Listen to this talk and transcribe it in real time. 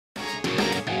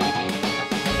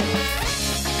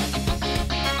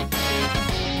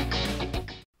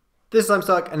This is I'm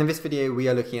Stark, and in this video we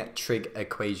are looking at trig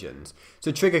equations.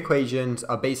 So trig equations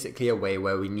are basically a way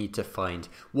where we need to find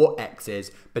what x is,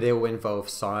 but it will involve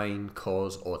sine,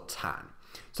 cos, or tan.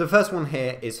 So the first one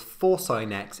here is 4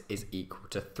 sine x is equal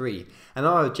to 3, and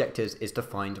our objective is to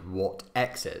find what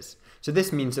x is. So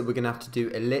this means that we're going to have to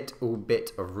do a little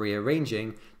bit of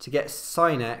rearranging to get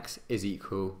sine x is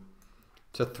equal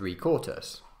to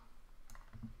 3/4.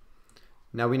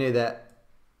 Now we know that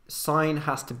sine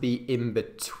has to be in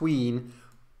between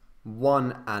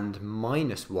 1 and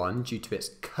 -1 due to its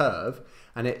curve,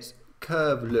 and its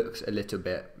curve looks a little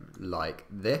bit like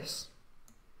this.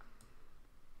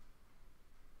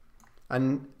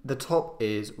 And the top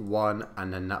is 1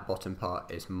 and then that bottom part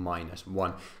is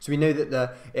 -1. So we know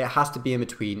that it has to be in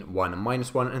between 1 and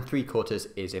 -1, and 3/4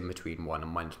 is in between 1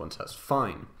 and -1, so that's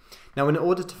fine. Now in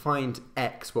order to find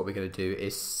x, what we're going to do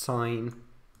is sine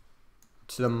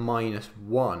to the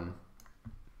 -1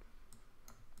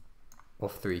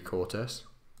 of 3/4.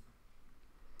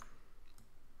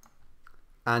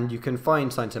 And you can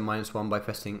find sine to the -1 by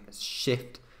pressing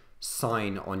shift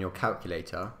sign on your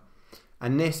calculator.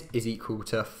 And this is equal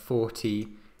to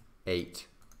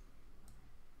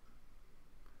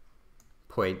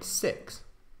 48.6.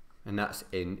 And that's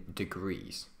in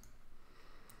degrees.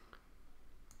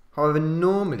 However,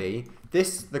 normally,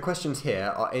 the questions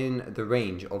here are in the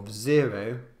range of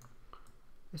 0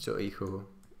 to equal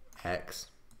x,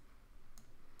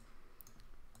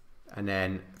 and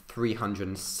then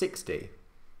 360.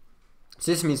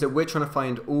 So this means that we're trying to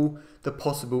find all the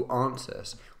possible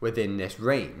answers within this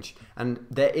range, and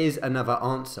there is another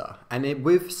answer. And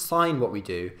with sine, what we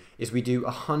do is we do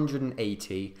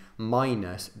 180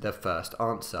 minus the first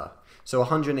answer. So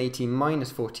 180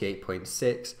 minus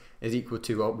 48.6 is equal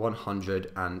to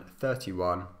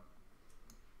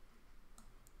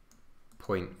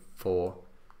 131.4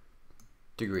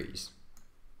 degrees.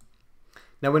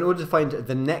 Now in order to find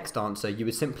the next answer, you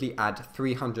would simply add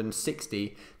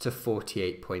 360 to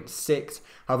 48.6.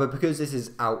 However, because this is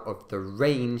out of the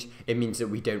range, it means that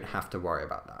we don't have to worry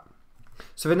about that.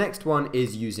 So the next one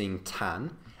is using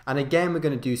tan. And again, we're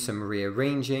going to do some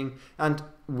rearranging, and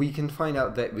we can find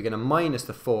out that we're going to minus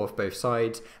the 4 of both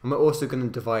sides, and we're also going to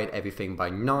divide everything by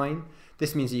 9.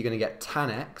 This means that you're going to get tan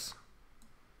x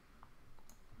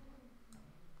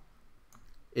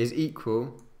is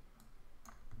equal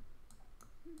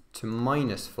to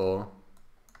 -4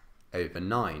 over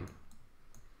 9.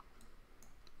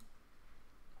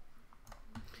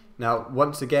 Now,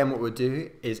 once again, what we'll do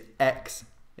is x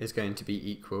is going to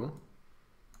be equal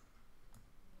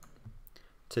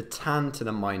to tan to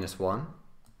the -1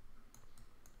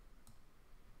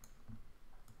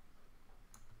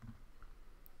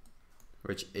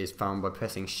 which is found by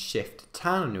pressing shift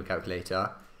tan on your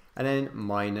calculator, and then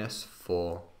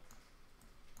 -4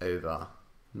 over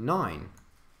 9.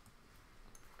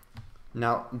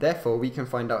 Now, therefore, we can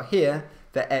find out here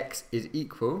that x is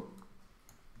equal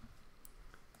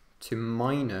to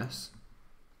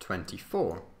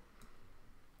 -24.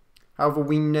 However,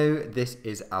 we know this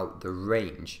is out the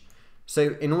range.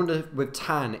 So in order with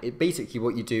tan, basically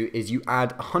what you do is you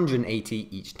add 180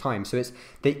 each time. So it's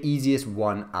the easiest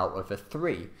one out of the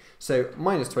 3. So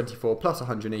 -24 plus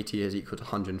 180 is equal to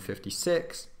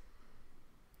 156.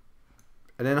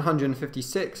 And then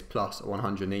 156 plus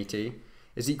 180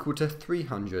 is equal to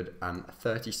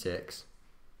 336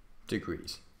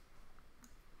 degrees.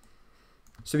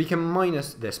 So we can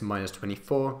minus this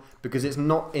 -24 because it's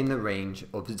not in the range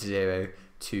of 0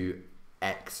 to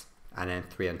x and then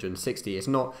 360. It's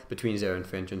not between 0 and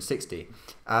 360.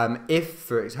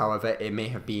 However, it may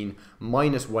have been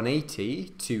 -180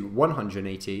 to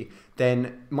 180,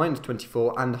 then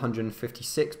 -24 and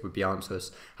 156 would be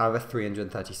answers. However,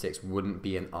 336 wouldn't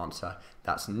be an answer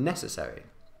that's necessary.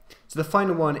 So the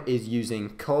final one is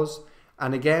using cos,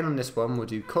 and again on this one we'll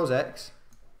do cos x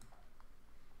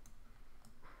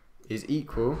is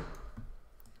equal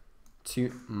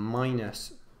to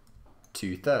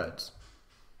 -2/3.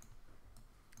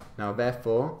 Now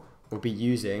therefore we'll be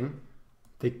using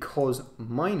the cos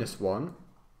 -1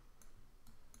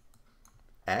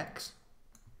 x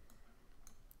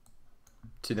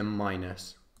to the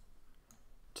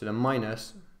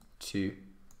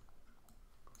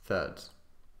 -2/3.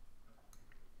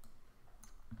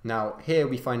 Now here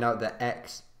we find out that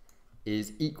x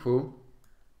is equal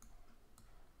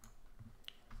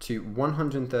to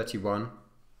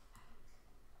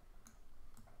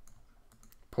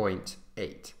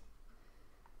 131.8.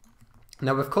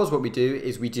 Now with cos, what we do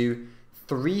is we do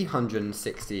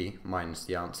 360 minus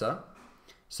the answer.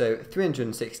 So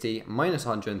 360 minus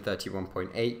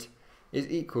 131.8 is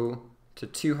equal to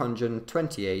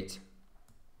 228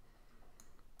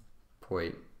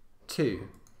 331.2.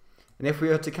 And if we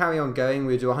were to carry on going,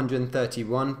 we would do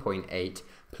 131.8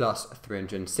 plus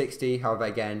 360. However,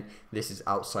 again, this is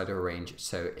outside of range,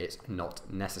 so it's not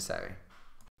necessary.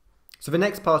 So the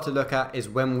next part to look at is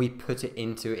when we put it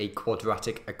into a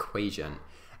quadratic equation.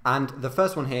 And the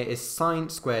first one here is sine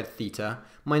squared theta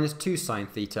minus 2 sine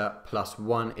theta plus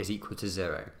 1 is equal to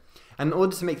 0. And in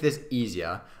order to make this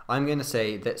easier, I'm going to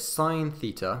say that sine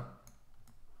theta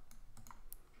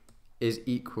is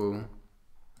equal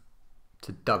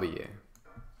to W.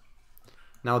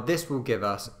 Now this will give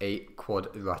us a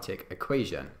quadratic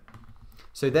equation.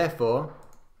 So therefore,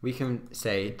 we can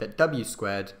say that W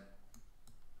squared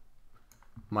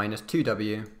minus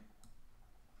 2W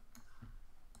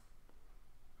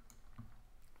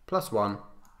plus 1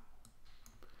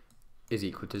 is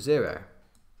equal to 0.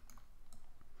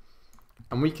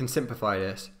 And we can simplify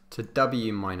this to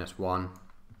W minus 1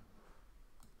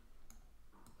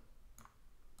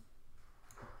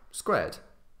 squared.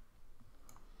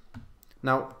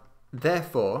 Now,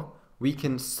 therefore, we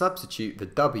can substitute the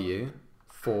W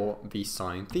for the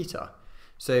sine theta.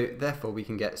 So therefore, we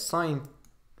can get sine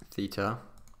theta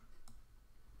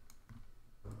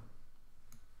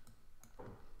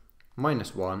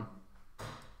minus 1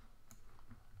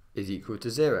 is equal to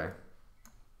 0.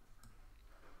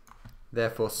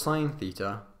 Therefore, sine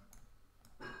theta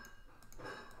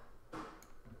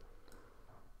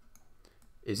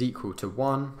is equal to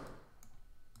 1.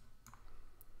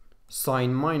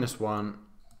 Sine minus 1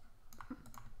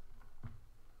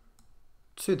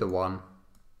 to the 1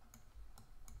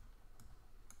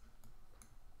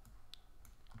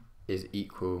 is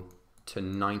equal to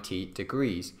 90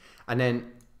 degrees. And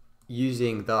then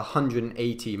using the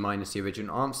 180 minus the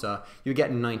original answer, you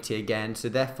get 90 again, so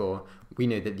therefore we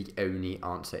know that the only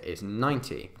answer is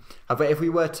 90. However, if we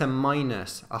were to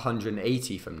minus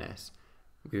 180 from this,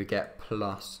 we would get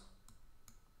plus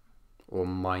or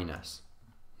minus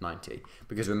 90,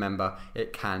 because remember,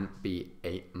 it can be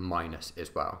a minus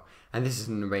as well. And this is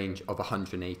in the range of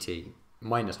 180,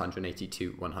 minus 180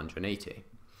 to 180.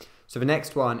 So the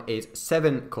next one is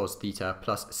 7 cos theta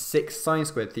plus 6 sine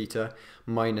squared theta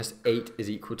minus 8 is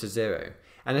equal to 0.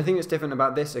 And the thing that's different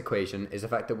about this equation is the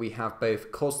fact that we have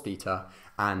both cos theta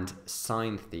and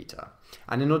sine theta.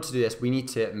 And in order to do this, we need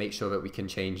to make sure that we can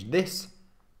change this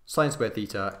sine squared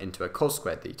theta into a cos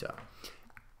squared theta.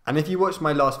 And if you watched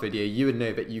my last video, you would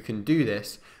know that you can do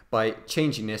this by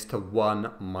changing this to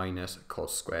 1 minus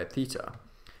cos squared theta.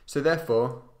 So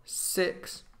therefore,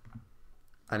 6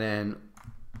 and then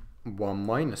 1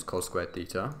 minus cos squared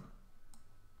theta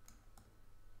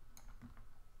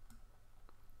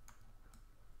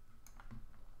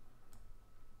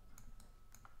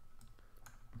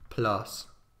plus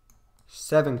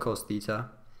 7 cos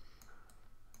theta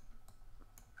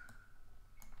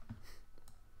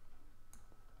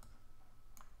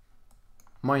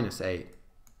minus 8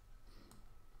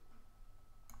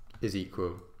 is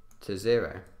equal to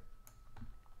 0.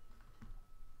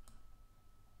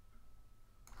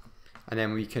 And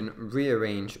then we can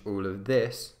rearrange all of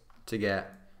this to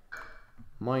get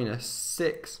minus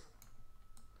 6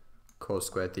 cos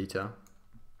squared theta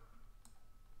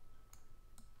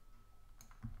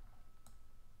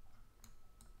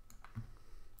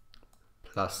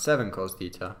plus 7 cos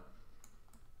theta,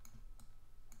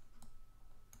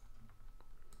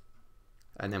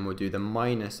 and then we'll do the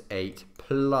minus 8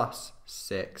 plus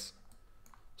 6,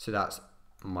 so that's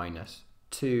minus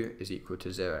 2 is equal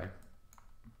to 0.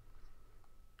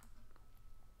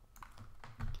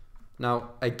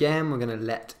 Now again, we're going to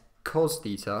let cos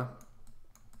theta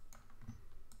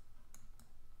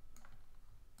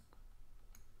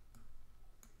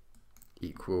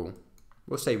equal,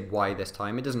 we'll say y this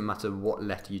time, it doesn't matter what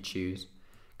letter you choose,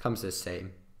 comes to the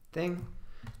same thing.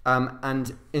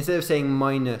 And instead of saying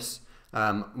minus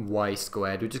y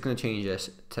squared, we're just going to change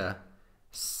this to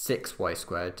 6y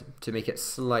squared to make it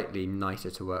slightly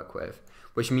nicer to work with,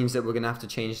 which means that we're going to have to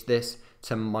change this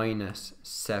to minus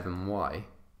 7y.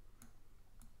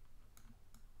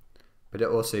 But it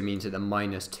also means that the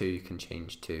minus 2 can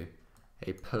change to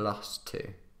a plus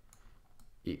 2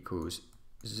 equals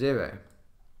 0.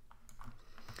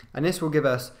 And this will give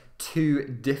us two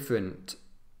different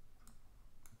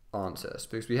answers,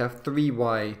 because we have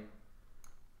 3y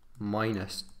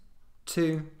minus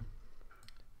 2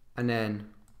 and then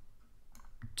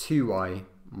 2y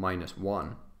minus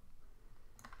 1.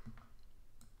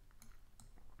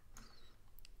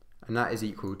 And that is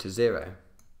equal to 0.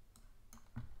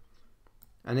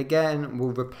 And again,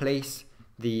 we'll replace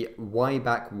the y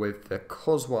back with the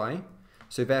cos y.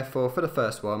 So therefore, for the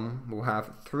first one, we'll have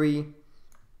 3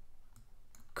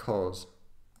 cos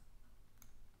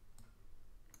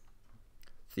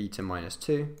theta minus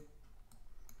 2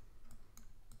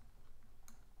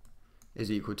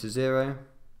 is equal to 0,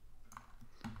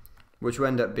 which will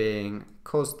end up being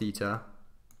cos theta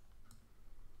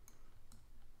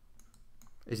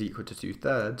is equal to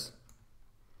 2/3.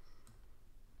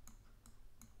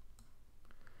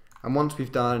 And once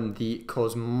we've done the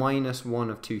cos minus 1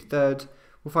 of 2/3,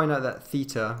 we'll find out that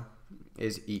theta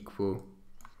is equal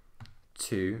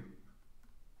to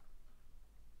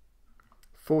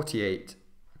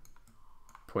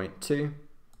 48.2.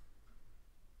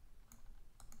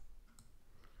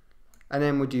 And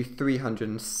then we'll do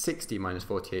 360 minus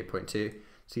 48.2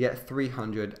 to get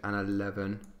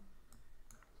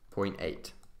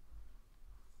 311.8.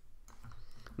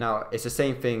 Now, it's the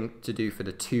same thing to do for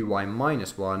the 2y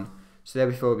minus 1. So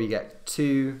therefore we get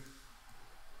 2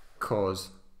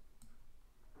 cos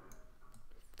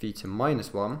theta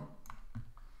minus 1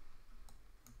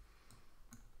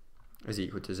 is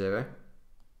equal to 0.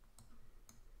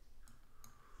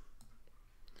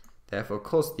 Therefore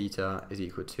cos theta is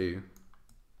equal to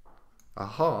a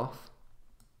half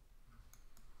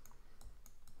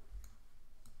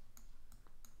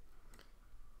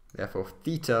therefore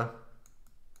theta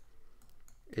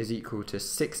is equal to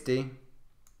 60,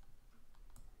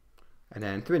 and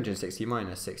then 360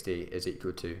 minus 60 is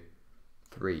equal to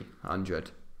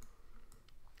 300.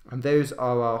 And those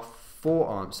are our 4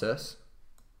 answers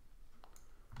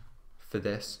for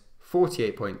this: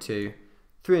 48.2,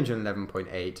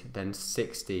 311.8, then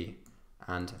 60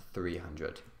 and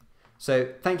 300.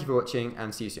 So thank you for watching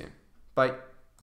and see you soon. Bye.